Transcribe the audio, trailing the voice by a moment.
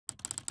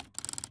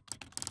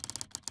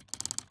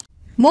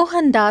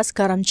Mohandas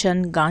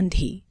Karamchand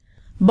Gandhi,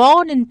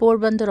 born in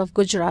Porbandar of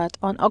Gujarat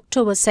on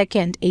October 2,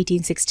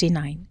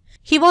 1869.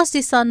 He was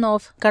the son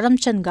of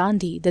Karamchand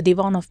Gandhi, the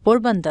Diwan of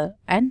Porbandar,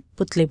 and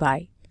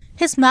Putlibai.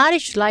 His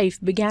marriage life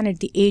began at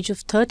the age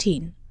of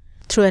 13.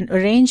 Through an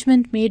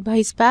arrangement made by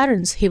his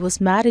parents, he was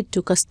married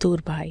to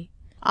Kasturbai.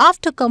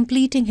 After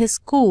completing his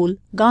school,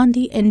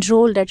 Gandhi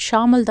enrolled at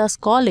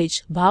Shamaldas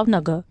College,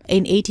 Bhavnagar,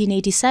 in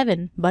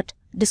 1887 but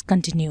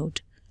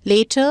discontinued.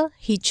 Later,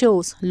 he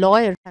chose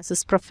lawyer as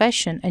his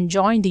profession and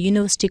joined the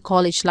University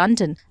College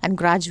London and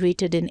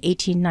graduated in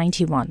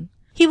 1891.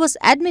 He was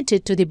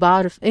admitted to the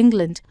Bar of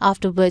England,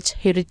 after which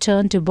he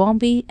returned to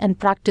Bombay and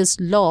practiced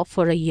law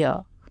for a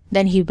year.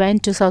 Then he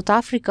went to South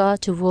Africa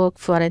to work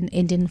for an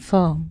Indian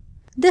firm.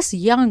 This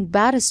young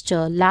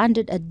barrister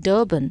landed at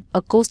Durban,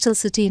 a coastal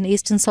city in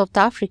eastern South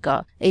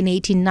Africa, in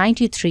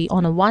 1893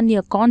 on a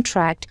one-year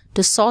contract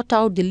to sort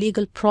out the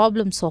legal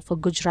problems of a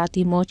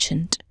Gujarati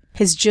merchant.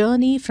 His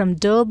journey from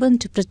Durban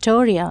to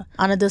Pretoria,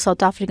 another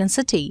South African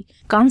city,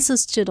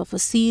 consisted of a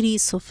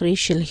series of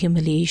racial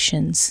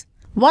humiliations.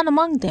 One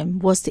among them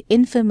was the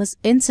infamous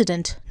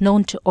incident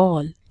known to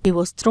all. He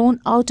was thrown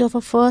out of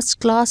a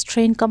first-class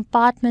train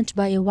compartment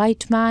by a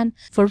white man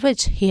for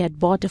which he had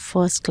bought a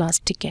first-class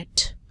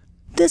ticket.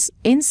 This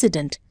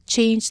incident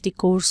changed the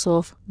course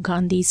of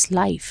Gandhi's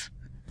life.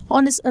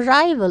 On his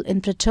arrival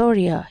in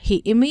Pretoria,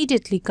 he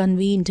immediately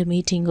convened a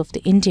meeting of the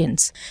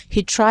Indians.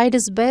 He tried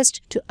his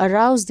best to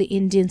arouse the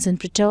Indians in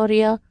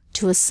Pretoria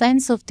to a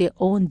sense of their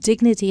own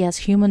dignity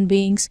as human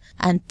beings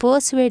and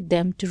persuade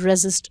them to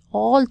resist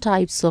all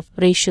types of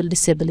racial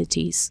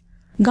disabilities.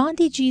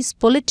 Gandhiji's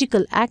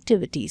political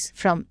activities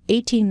from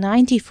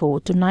 1894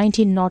 to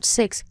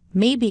 1906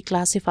 may be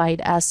classified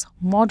as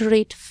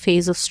moderate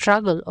phase of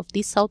struggle of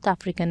the South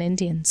African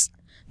Indians.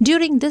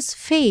 During this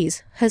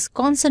phase, his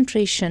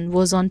concentration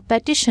was on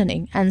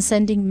petitioning and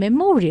sending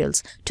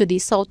memorials to the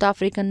South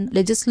African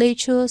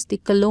legislatures, the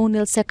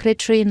Colonial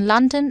Secretary in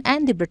London,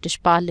 and the British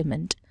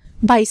Parliament.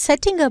 By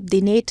setting up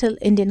the Natal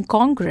Indian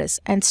Congress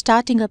and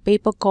starting a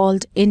paper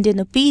called Indian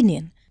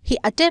Opinion, he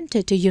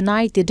attempted to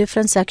unite the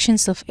different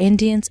sections of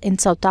Indians in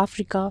South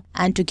Africa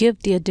and to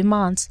give their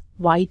demands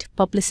wide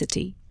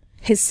publicity.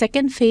 His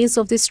second phase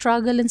of the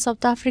struggle in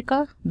South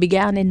Africa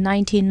began in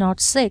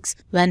 1906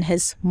 when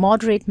his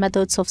moderate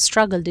methods of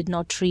struggle did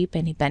not reap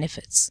any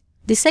benefits.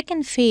 The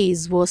second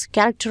phase was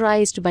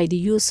characterized by the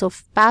use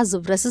of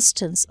passive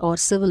resistance or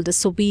civil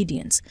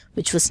disobedience,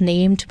 which was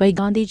named by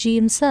Gandhiji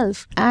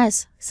himself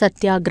as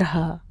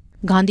Satyagraha.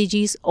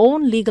 Gandhiji's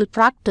own legal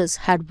practice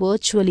had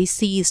virtually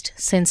ceased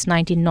since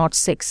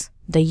 1906,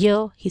 the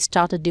year he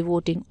started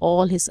devoting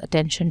all his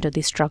attention to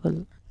the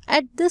struggle.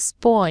 At this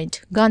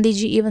point,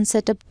 Gandhiji even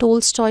set up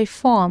Tolstoy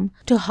Farm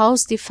to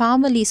house the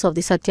families of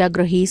the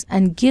Satyagrahis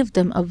and give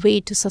them a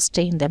way to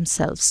sustain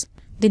themselves.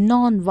 The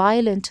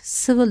non-violent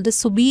civil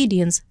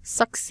disobedience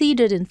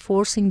succeeded in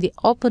forcing the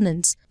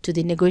opponents to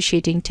the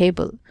negotiating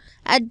table.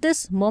 At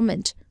this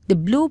moment, the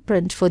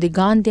blueprint for the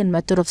Gandhian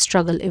method of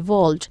struggle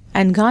evolved,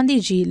 and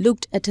Gandhiji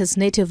looked at his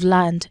native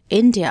land,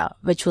 India,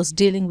 which was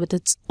dealing with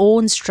its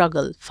own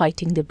struggle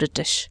fighting the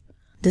British.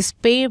 This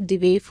paved the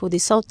way for the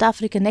South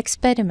African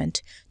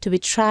experiment to be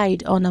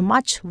tried on a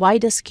much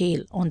wider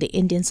scale on the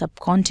Indian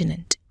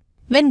subcontinent.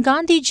 When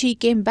Gandhiji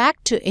came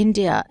back to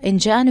India in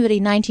January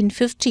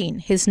 1915,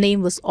 his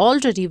name was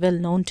already well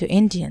known to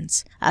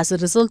Indians, as a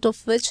result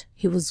of which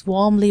he was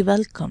warmly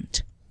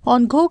welcomed.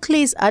 On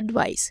Gokhale's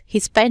advice, he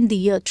spent the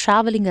year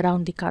traveling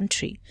around the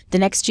country. The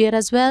next year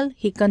as well,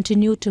 he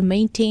continued to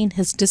maintain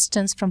his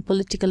distance from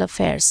political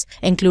affairs,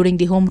 including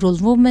the Home Rule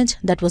movement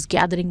that was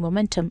gathering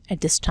momentum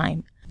at this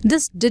time.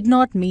 This did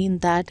not mean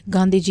that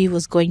Gandhiji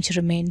was going to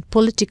remain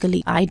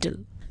politically idle.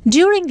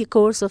 During the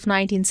course of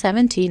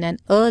 1917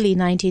 and early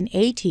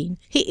 1918,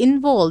 he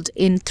involved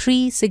in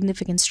three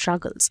significant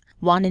struggles,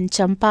 one in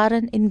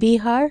Champaran in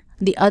Bihar,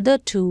 the other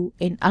two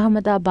in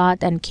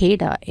Ahmedabad and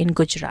Kheda in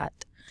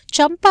Gujarat.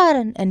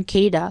 Champaran and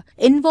Kheda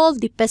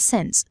involved the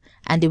peasants,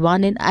 and the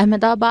one in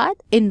Ahmedabad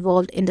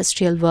involved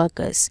industrial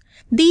workers.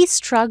 These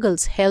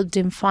struggles helped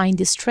him find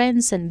the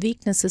strengths and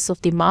weaknesses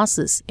of the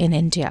masses in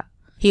India.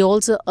 He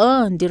also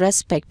earned the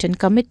respect and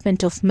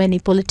commitment of many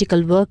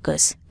political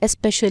workers,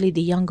 especially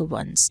the younger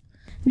ones.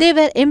 They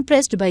were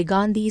impressed by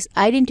Gandhi's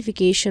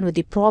identification with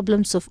the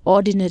problems of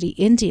ordinary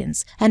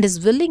Indians and his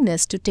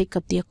willingness to take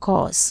up their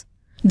cause.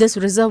 This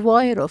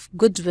reservoir of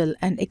goodwill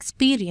and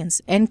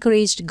experience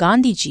encouraged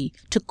Gandhiji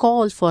to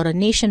call for a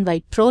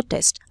nationwide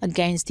protest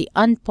against the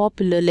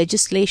unpopular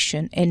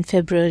legislation in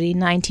February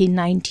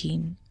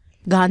 1919.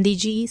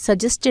 Gandhiji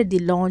suggested the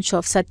launch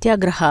of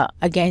Satyagraha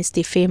against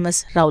the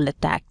famous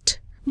Rowlatt Act.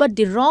 But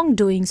the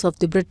wrongdoings of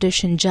the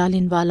British in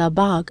Jallianwala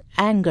Bagh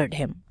angered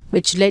him,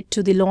 which led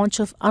to the launch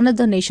of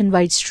another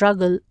nationwide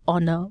struggle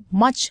on a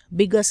much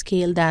bigger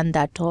scale than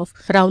that of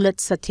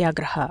Rowlatt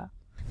Satyagraha.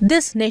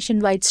 This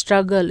nationwide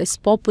struggle is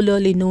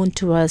popularly known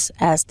to us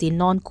as the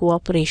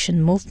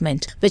non-cooperation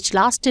movement, which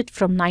lasted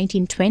from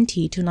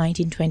 1920 to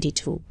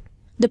 1922.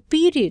 The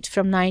period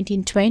from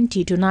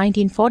 1920 to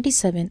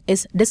 1947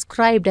 is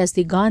described as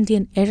the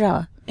Gandhian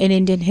era in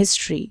Indian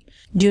history.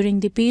 During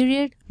the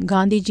period,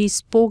 Gandhiji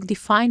spoke the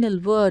final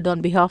word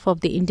on behalf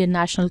of the Indian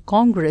National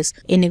Congress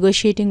in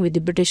negotiating with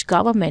the British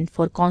government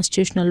for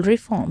constitutional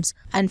reforms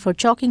and for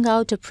chalking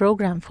out a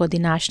program for the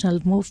national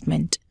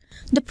movement.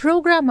 The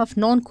program of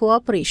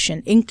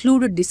non-cooperation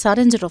included the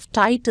surrender of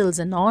titles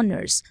and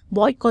honors,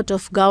 boycott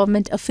of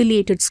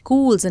government-affiliated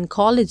schools and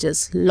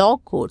colleges, law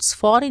courts,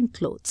 foreign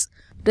clothes,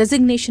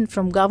 resignation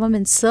from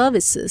government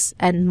services,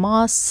 and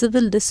mass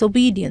civil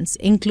disobedience,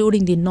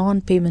 including the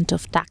non-payment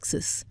of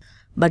taxes.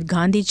 But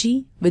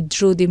Gandhiji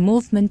withdrew the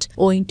movement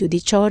owing to the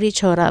Chauri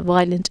Chaura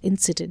violent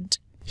incident.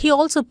 He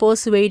also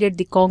persuaded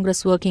the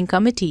Congress Working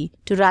Committee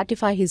to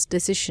ratify his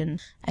decision,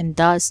 and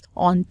thus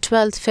on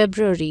 12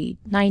 February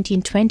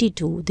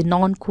 1922 the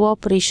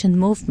non-cooperation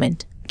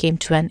movement came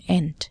to an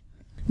end.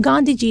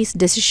 Gandhiji's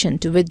decision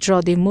to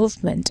withdraw the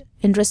movement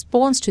in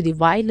response to the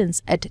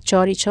violence at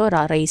Chauri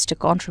Chaura raised a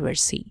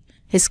controversy.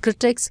 His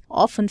critics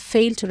often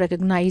fail to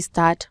recognize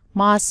that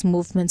mass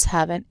movements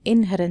have an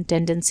inherent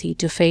tendency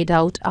to fade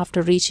out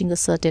after reaching a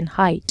certain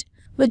height.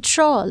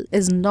 Withdrawal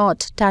is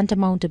not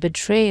tantamount to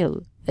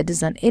betrayal. It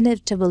is an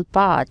inevitable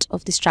part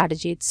of the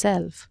strategy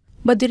itself.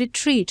 But the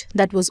retreat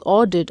that was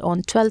ordered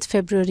on 12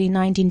 February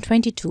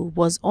 1922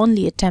 was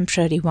only a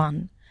temporary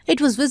one.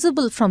 It was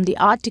visible from the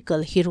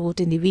article he wrote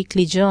in the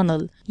weekly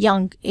journal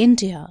Young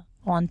India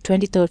on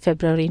 23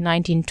 February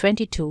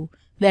 1922,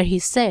 where he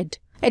said,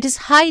 "It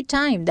is high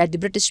time that the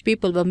British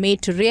people were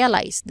made to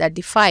realize that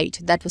the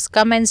fight that was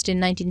commenced in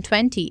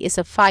 1920 is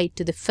a fight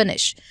to the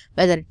finish,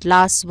 whether it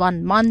lasts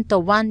 1 month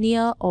or 1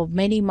 year or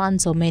many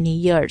months or many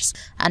years,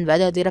 and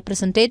whether the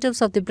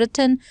representatives of the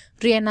Britain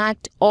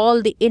reenact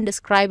all the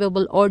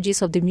indescribable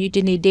orgies of the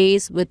mutiny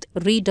days with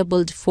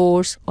redoubled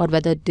force or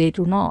whether they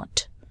do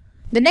not."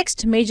 The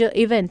next major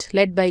event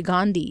led by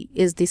Gandhi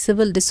is the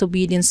civil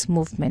disobedience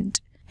movement.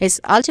 His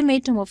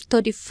ultimatum of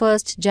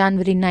 31st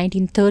January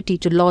 1930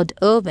 to Lord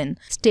Irwin,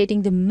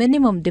 stating the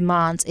minimum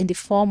demands in the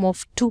form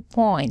of 2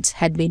 points,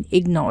 had been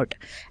ignored,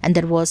 and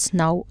there was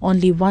now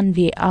only one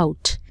way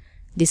out: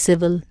 the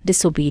civil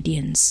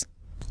disobedience.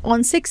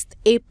 On 6th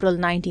April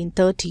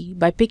 1930,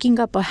 by picking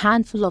up a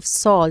handful of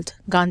salt,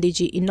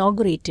 Gandhiji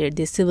inaugurated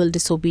the civil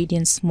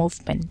disobedience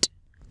movement.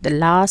 The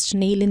last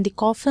nail in the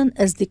coffin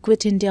is the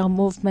Quit India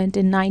movement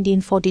in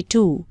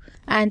 1942,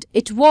 and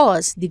it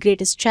was the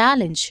greatest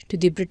challenge to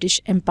the British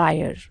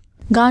Empire.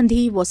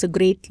 Gandhi was a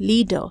great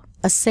leader,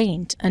 a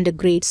saint, and a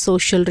great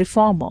social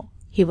reformer.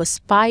 He was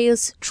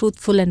pious,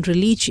 truthful, and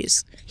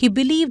religious. He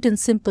believed in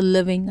simple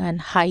living and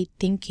high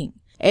thinking.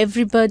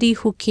 Everybody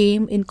who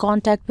came in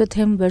contact with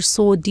him were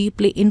so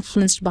deeply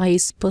influenced by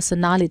his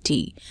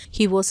personality.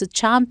 He was a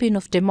champion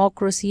of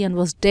democracy and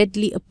was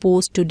deadly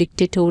opposed to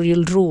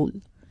dictatorial rule.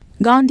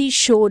 Gandhi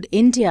showed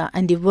India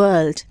and the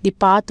world the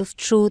path of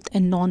truth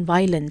and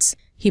non-violence.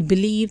 He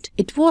believed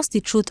it was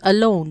the truth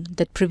alone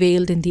that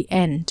prevailed in the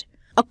end.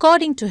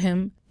 According to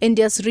him,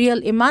 India's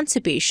real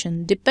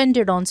emancipation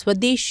depended on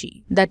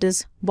Swadeshi, that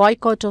is,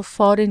 boycott of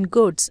foreign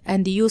goods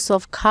and the use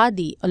of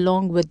khadi,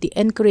 along with the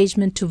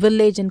encouragement to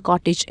village and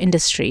cottage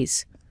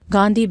industries.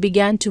 Gandhi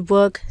began to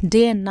work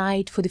day and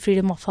night for the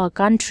freedom of our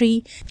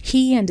country.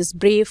 He and his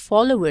brave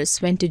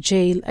followers went to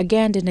jail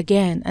again and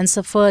again and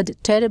suffered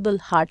terrible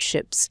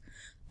hardships.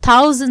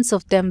 Thousands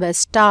of them were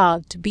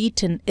starved,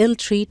 beaten,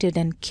 ill-treated,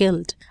 and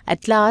killed.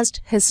 At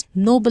last, his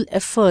noble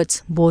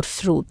efforts bore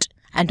fruit,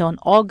 and on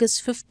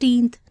August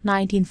 15,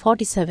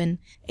 1947,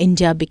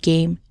 India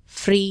became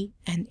free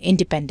and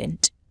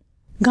independent.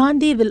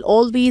 Gandhi will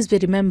always be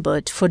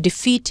remembered for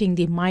defeating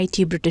the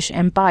mighty British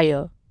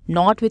Empire,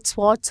 not with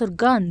swords or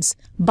guns,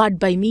 but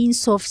by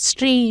means of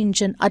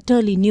strange and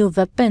utterly new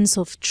weapons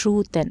of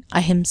truth and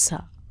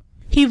ahimsa.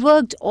 He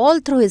worked all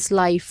through his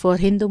life for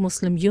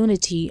Hindu-Muslim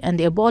unity and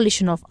the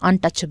abolition of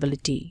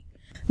untouchability.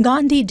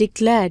 Gandhi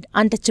declared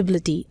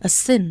untouchability a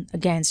sin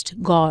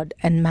against God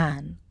and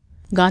man.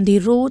 Gandhi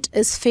wrote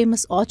his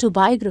famous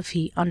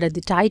autobiography under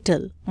the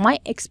title My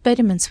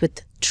Experiments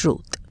with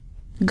Truth.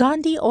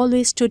 Gandhi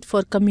always stood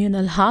for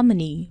communal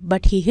harmony,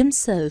 but he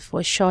himself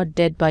was shot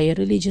dead by a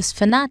religious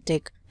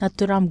fanatic,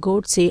 Nathuram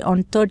Godse,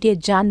 on 30th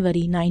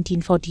January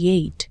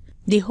 1948.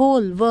 The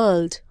whole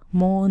world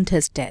mourned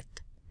his death.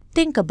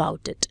 Think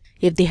about it.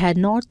 If they had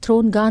not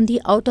thrown Gandhi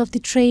out of the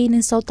train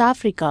in South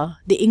Africa,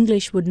 the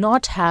English would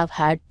not have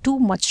had too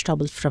much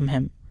trouble from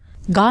him.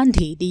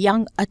 Gandhi, the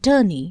young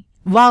attorney,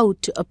 vowed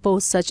to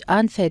oppose such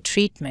unfair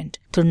treatment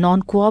through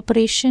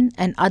non-cooperation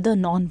and other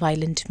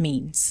non-violent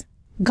means.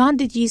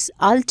 Gandhiji's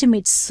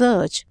ultimate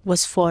search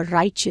was for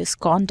righteous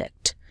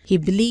conduct. He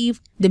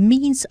believed the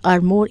means are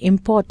more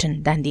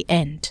important than the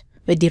end.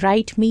 With the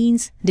right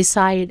means,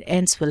 desired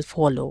ends will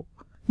follow.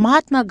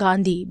 Mahatma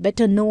Gandhi,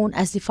 better known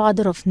as the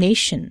father of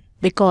nation,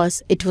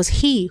 because it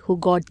was he who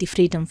got the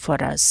freedom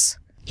for us.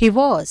 He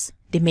was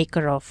the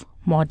maker of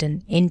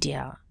modern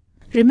India.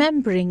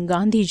 Remembering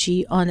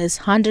Gandhiji on his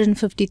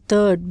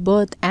 153rd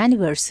birth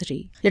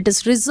anniversary, let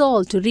us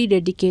resolve to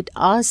rededicate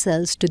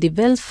ourselves to the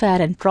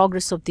welfare and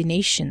progress of the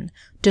nation,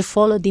 to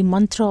follow the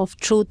mantra of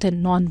truth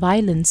and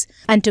non-violence,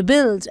 and to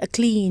build a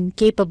clean,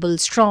 capable,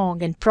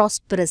 strong, and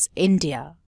prosperous India.